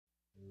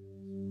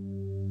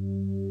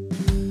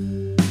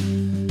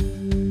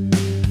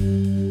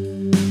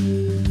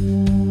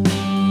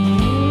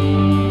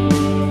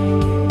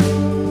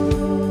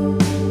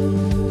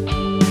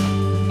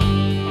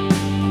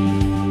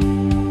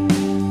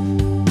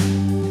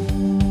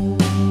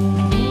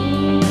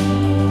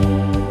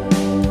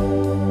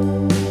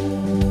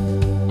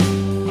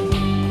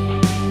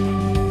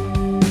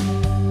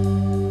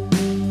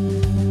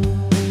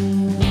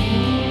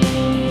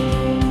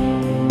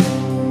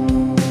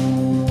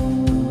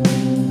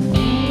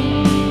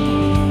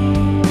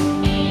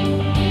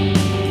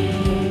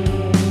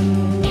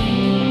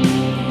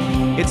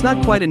It's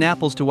not quite an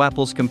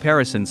apples-to-apples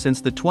comparison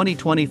since the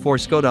 2024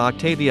 Skoda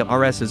Octavia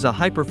RS is a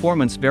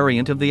high-performance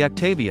variant of the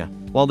Octavia,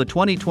 while the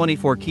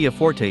 2024 Kia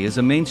Forte is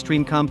a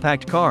mainstream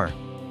compact car.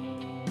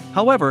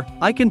 However,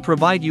 I can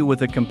provide you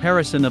with a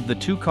comparison of the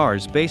two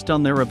cars based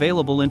on their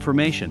available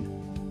information.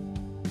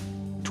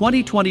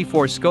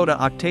 2024 Skoda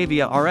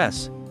Octavia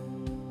RS.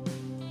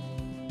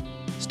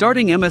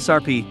 Starting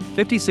MSRP,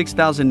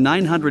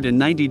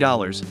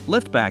 $56,990,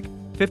 liftback,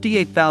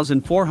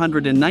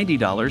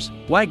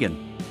 $58,490,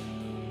 wagon.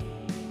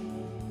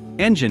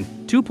 Engine,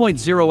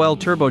 2.0L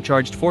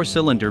turbocharged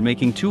 4-cylinder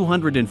making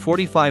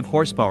 245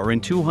 horsepower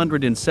and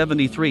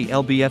 273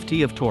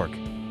 lb-ft of torque.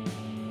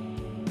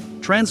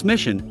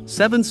 Transmission,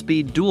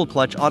 7-speed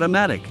dual-clutch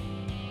automatic.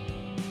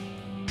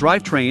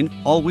 Drivetrain,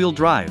 all-wheel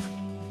drive.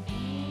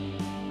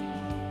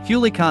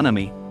 Fuel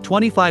economy,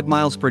 25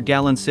 miles per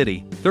gallon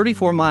city,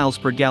 34 miles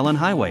per gallon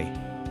highway.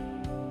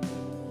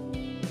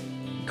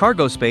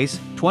 Cargo space,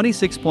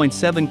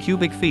 26.7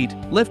 cubic feet,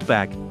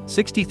 liftback,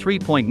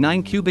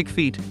 63.9 cubic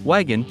feet,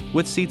 wagon,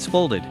 with seats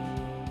folded.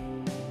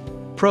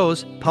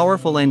 Pros: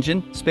 powerful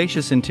engine,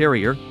 spacious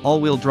interior,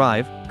 all-wheel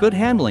drive, good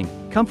handling,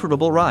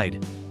 comfortable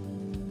ride.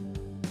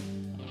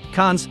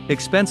 Cons: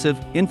 expensive,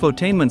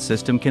 infotainment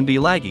system can be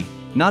laggy,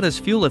 not as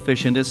fuel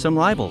efficient as some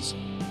rivals.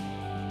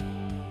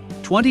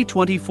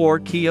 2024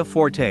 Kia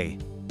Forte.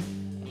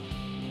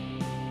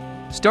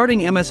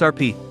 Starting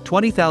MSRP,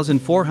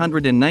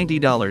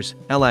 $20,490,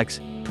 LX,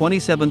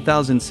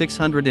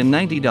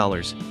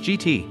 $27,690,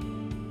 GT.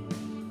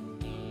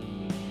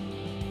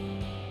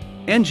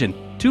 Engine,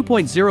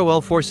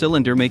 2.0L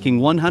 4-cylinder making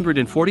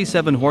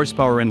 147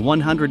 horsepower and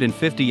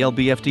 150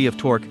 lb-ft of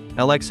torque,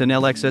 LX and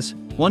LXS,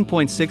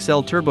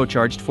 1.6L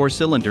turbocharged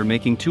 4-cylinder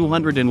making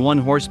 201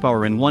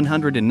 horsepower and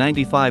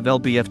 195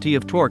 lb-ft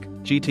of torque,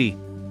 GT.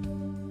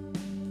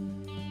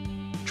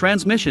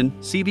 Transmission,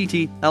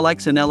 CVT,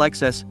 LX and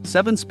LXS,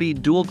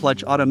 7-speed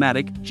dual-clutch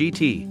automatic,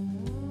 GT.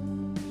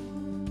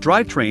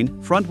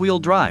 Drivetrain, front-wheel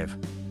drive.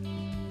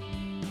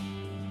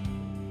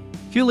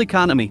 Fuel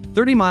economy,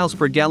 30 miles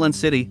per gallon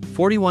city,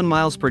 41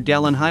 miles per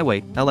gallon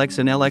highway, LX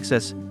and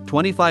LXS,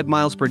 25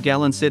 miles per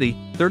gallon city,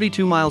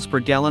 32 miles per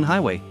gallon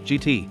highway,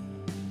 GT.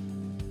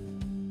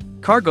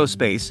 Cargo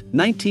space,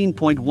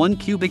 19.1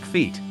 cubic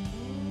feet.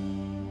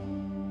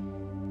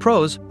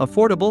 Pros: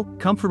 affordable,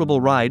 comfortable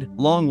ride,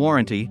 long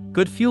warranty,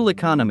 good fuel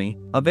economy,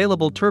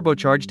 available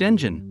turbocharged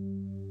engine.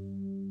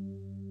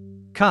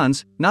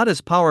 Cons: not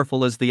as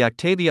powerful as the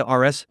Octavia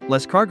RS,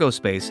 less cargo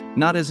space,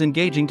 not as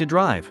engaging to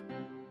drive.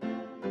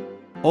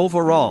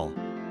 Overall,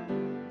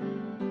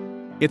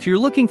 if you're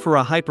looking for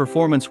a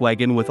high-performance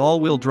wagon with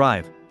all-wheel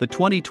drive, the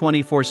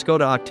 2024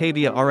 Skoda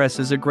Octavia RS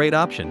is a great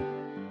option.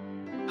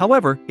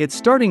 However, its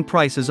starting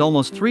price is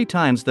almost 3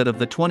 times that of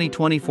the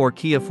 2024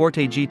 Kia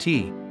Forte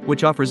GT,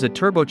 which offers a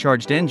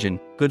turbocharged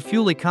engine, good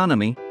fuel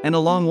economy, and a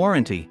long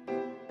warranty.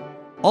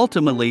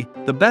 Ultimately,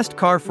 the best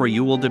car for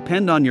you will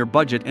depend on your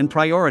budget and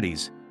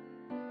priorities.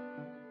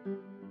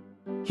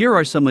 Here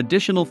are some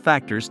additional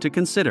factors to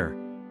consider.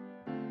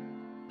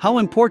 How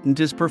important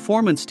is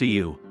performance to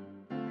you?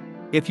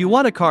 If you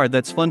want a car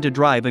that's fun to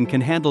drive and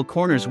can handle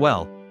corners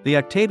well, the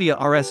Octavia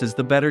RS is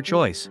the better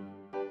choice.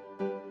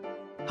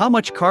 How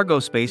much cargo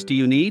space do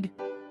you need?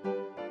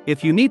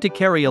 If you need to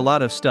carry a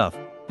lot of stuff,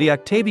 the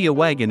Octavia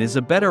wagon is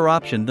a better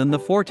option than the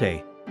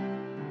Forte.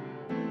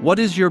 What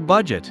is your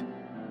budget?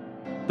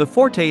 The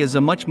Forte is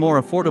a much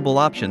more affordable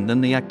option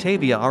than the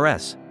Octavia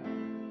RS.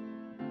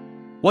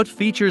 What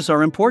features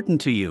are important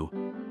to you?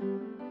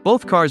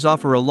 Both cars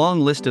offer a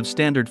long list of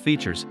standard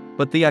features,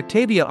 but the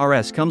Octavia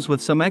RS comes with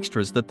some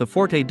extras that the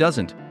Forte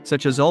doesn't,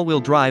 such as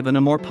all-wheel drive and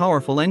a more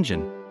powerful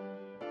engine.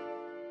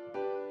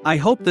 I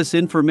hope this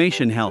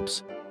information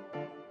helps.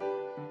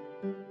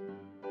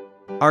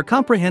 Our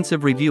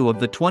comprehensive review of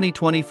the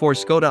 2024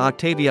 Skoda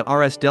Octavia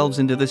RS delves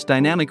into this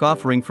dynamic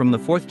offering from the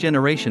 4th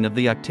generation of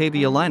the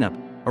Octavia lineup,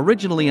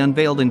 originally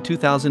unveiled in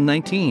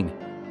 2019.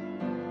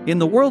 In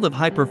the world of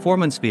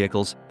high-performance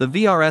vehicles, the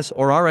VRS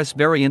or RS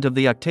variant of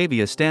the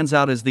Octavia stands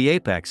out as the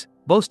apex,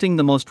 boasting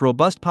the most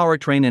robust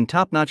powertrain and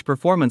top-notch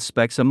performance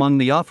specs among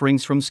the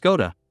offerings from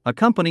Skoda, a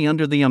company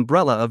under the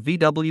umbrella of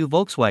VW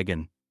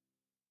Volkswagen.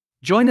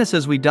 Join us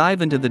as we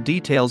dive into the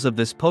details of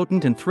this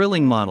potent and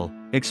thrilling model,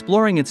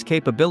 exploring its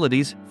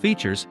capabilities,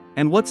 features,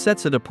 and what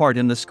sets it apart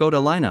in the Skoda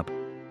lineup.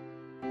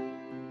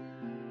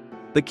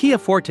 The Kia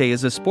Forte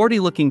is a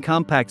sporty-looking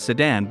compact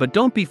sedan, but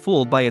don't be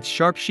fooled by its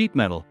sharp sheet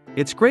metal.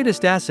 Its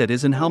greatest asset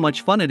isn't how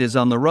much fun it is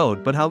on the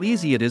road but how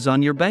easy it is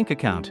on your bank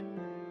account.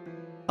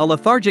 A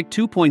lethargic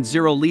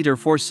 2.0-liter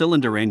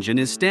 4-cylinder engine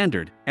is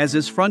standard, as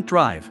is front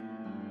drive.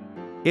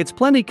 It's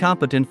plenty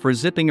competent for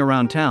zipping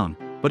around town,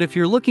 but if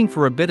you're looking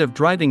for a bit of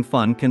driving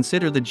fun,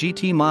 consider the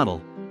GT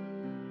model.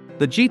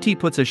 The GT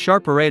puts a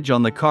sharper edge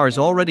on the car's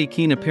already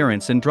keen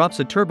appearance and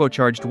drops a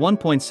turbocharged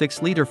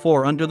 1.6-liter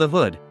 4 under the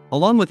hood,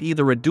 along with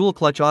either a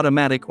dual-clutch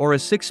automatic or a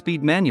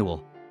 6-speed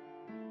manual.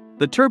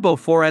 The Turbo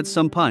 4 adds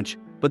some punch,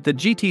 but the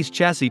GT's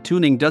chassis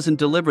tuning doesn't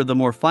deliver the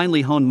more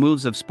finely honed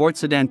moves of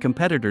sports sedan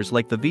competitors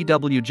like the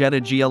VW Jetta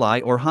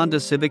GLI or Honda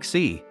Civic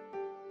C.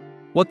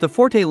 What the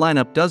Forte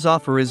lineup does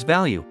offer is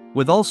value,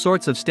 with all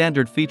sorts of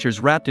standard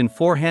features wrapped in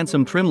 4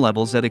 handsome trim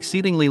levels at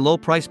exceedingly low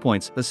price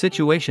points, a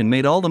situation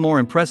made all the more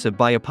impressive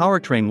by a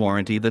powertrain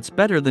warranty that's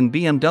better than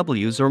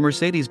BMW's or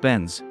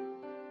Mercedes-Benz.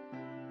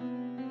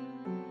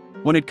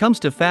 When it comes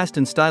to fast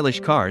and stylish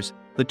cars,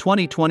 the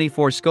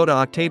 2024 Skoda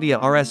Octavia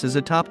RS is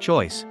a top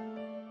choice.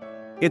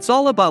 It's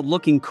all about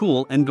looking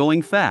cool and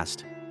going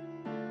fast.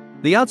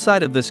 The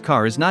outside of this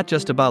car is not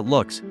just about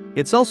looks,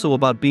 it's also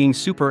about being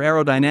super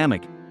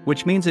aerodynamic,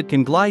 which means it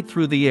can glide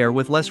through the air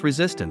with less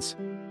resistance.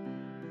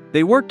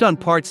 They worked on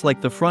parts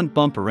like the front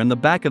bumper and the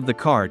back of the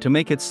car to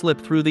make it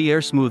slip through the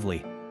air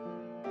smoothly.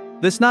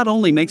 This not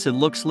only makes it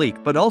look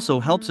sleek but also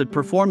helps it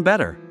perform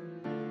better.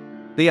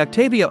 The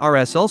Octavia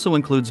RS also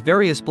includes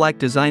various black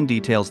design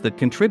details that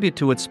contribute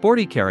to its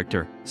sporty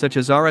character, such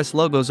as RS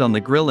logos on the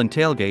grille and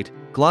tailgate,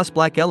 gloss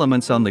black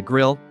elements on the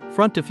grille,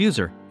 front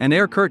diffuser, and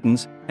air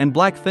curtains, and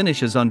black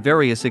finishes on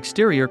various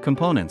exterior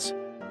components.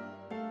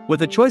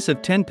 With a choice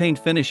of 10 paint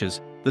finishes,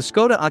 the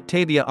Skoda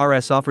Octavia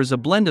RS offers a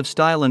blend of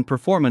style and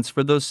performance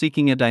for those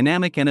seeking a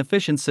dynamic and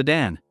efficient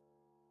sedan.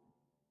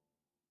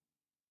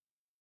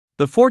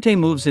 The Forte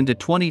moves into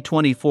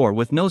 2024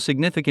 with no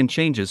significant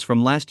changes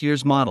from last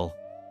year's model.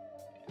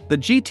 The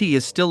GT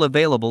is still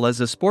available as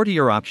a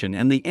sportier option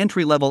and the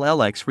entry-level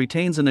LX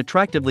retains an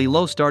attractively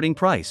low starting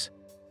price.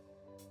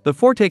 The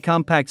Forte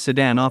compact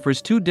sedan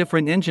offers 2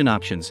 different engine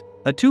options,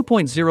 a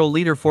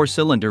 2.0-liter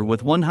 4-cylinder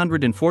with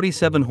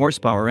 147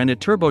 horsepower and a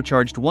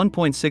turbocharged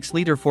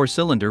 1.6-liter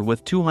 4-cylinder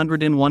with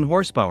 201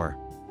 horsepower.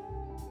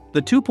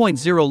 The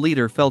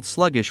 2.0-liter felt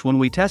sluggish when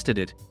we tested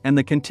it, and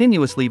the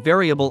continuously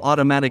variable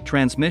automatic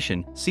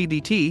transmission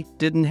 (CVT)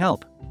 didn't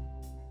help.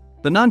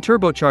 The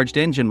non-turbocharged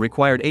engine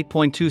required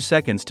 8.2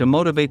 seconds to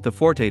motivate the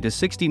Forte to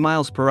 60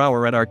 miles per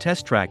hour at our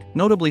test track,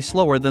 notably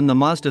slower than the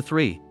Mazda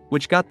 3,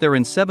 which got there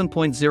in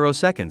 7.0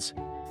 seconds.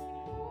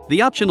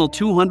 The optional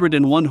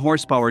 201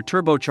 horsepower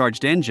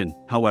turbocharged engine,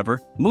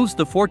 however, moves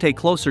the Forte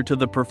closer to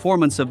the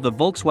performance of the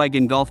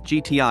Volkswagen Golf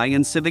GTI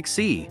and Civic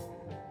C.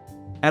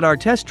 At our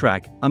test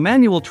track, a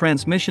manual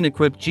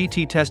transmission-equipped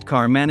GT test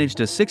car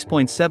managed a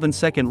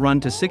 6.7-second run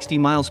to 60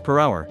 miles per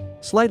hour,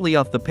 slightly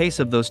off the pace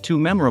of those 2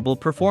 memorable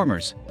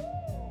performers.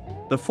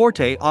 The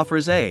Forte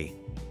offers a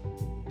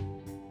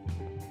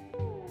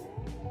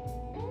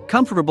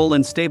comfortable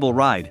and stable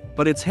ride,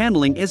 but its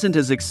handling isn't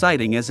as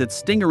exciting as its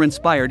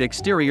Stinger-inspired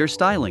exterior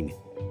styling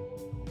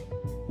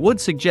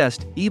would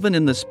suggest, even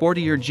in the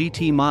sportier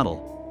GT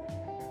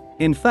model.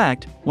 In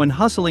fact, when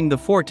hustling the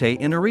Forte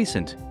in a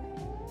recent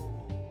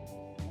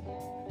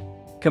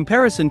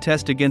comparison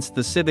test against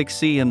the Civic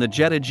C and the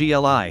Jetta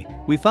GLI,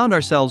 we found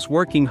ourselves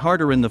working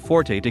harder in the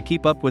Forte to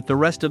keep up with the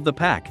rest of the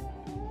pack.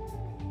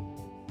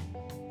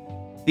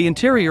 The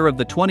interior of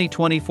the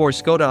 2024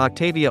 Skoda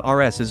Octavia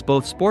RS is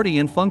both sporty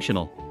and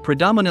functional,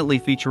 predominantly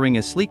featuring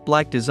a sleek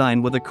black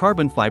design with a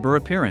carbon fiber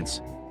appearance.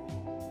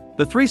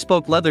 The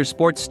 3-spoke leather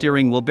sports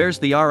steering wheel bears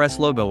the RS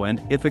logo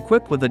and, if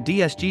equipped with a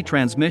DSG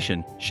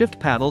transmission, shift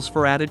paddles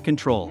for added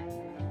control.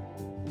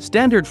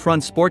 Standard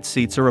front sports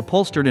seats are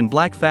upholstered in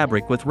black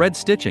fabric with red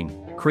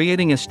stitching,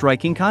 creating a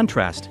striking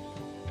contrast.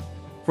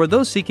 For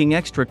those seeking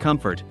extra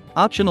comfort,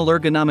 optional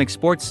ergonomic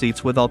sports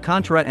seats with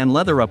Alcantara and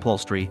leather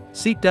upholstery,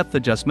 seat depth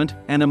adjustment,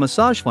 and a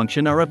massage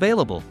function are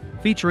available,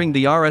 featuring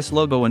the RS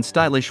logo and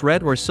stylish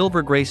red or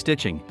silver gray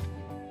stitching.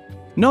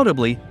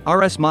 Notably,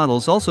 RS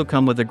models also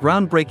come with a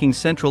groundbreaking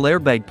central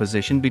airbag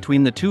position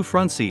between the 2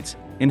 front seats,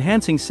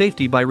 enhancing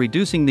safety by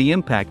reducing the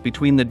impact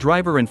between the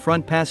driver and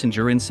front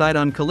passenger in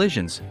side-on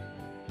collisions.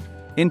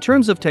 In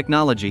terms of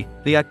technology,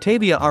 the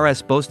Octavia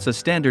RS boasts a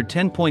standard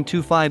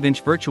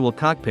 10.25-inch virtual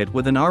cockpit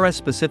with an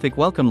RS-specific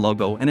welcome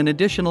logo and an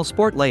additional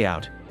sport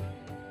layout.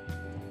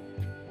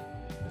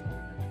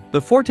 The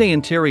Forte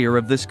interior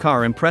of this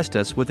car impressed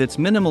us with its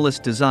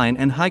minimalist design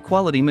and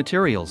high-quality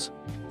materials.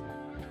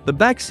 The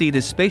back seat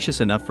is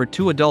spacious enough for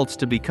 2 adults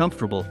to be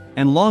comfortable,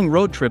 and long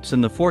road trips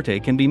in the Forte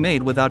can be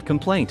made without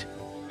complaint.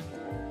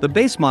 The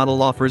base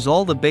model offers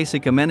all the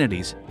basic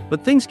amenities,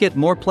 but things get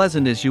more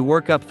pleasant as you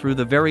work up through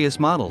the various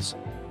models.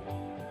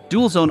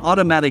 Dual-zone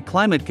automatic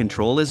climate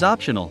control is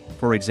optional,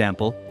 for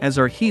example, as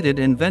are heated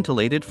and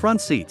ventilated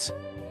front seats.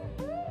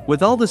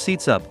 With all the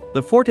seats up,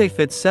 the Forte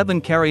fits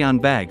 7 carry-on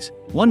bags,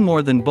 1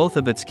 more than both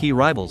of its key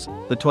rivals,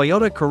 the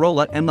Toyota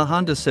Corolla and the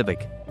Honda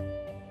Civic.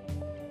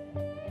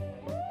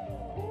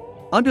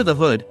 Under the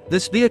hood,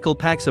 this vehicle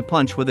packs a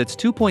punch with its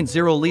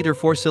 2.0-liter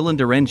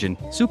 4-cylinder engine,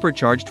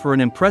 supercharged for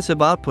an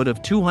impressive output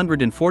of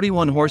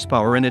 241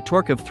 horsepower and a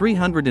torque of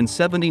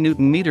 370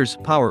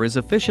 Nm. Power is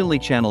efficiently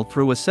channeled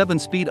through a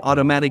 7-speed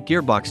automatic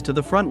gearbox to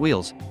the front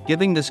wheels,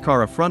 giving this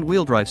car a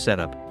front-wheel drive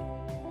setup.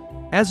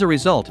 As a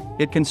result,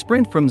 it can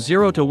sprint from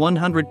 0 to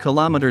 100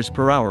 km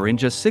per hour in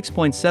just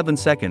 6.7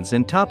 seconds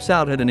and tops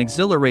out at an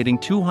exhilarating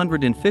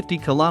 250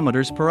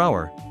 km per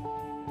hour.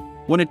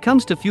 When it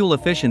comes to fuel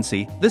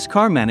efficiency, this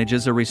car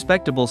manages a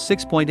respectable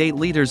 6.8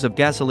 liters of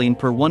gasoline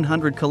per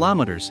 100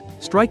 kilometers,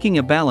 striking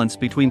a balance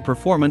between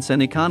performance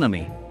and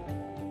economy.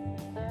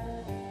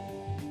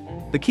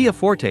 The Kia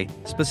Forte,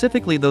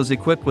 specifically those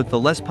equipped with the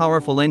less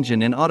powerful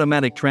engine and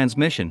automatic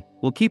transmission,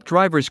 will keep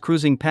drivers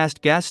cruising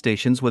past gas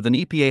stations with an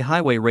EPA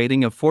highway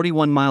rating of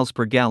 41 miles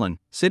per gallon,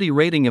 city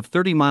rating of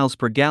 30 miles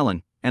per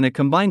gallon, and a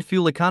combined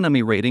fuel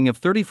economy rating of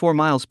 34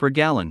 miles per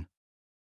gallon.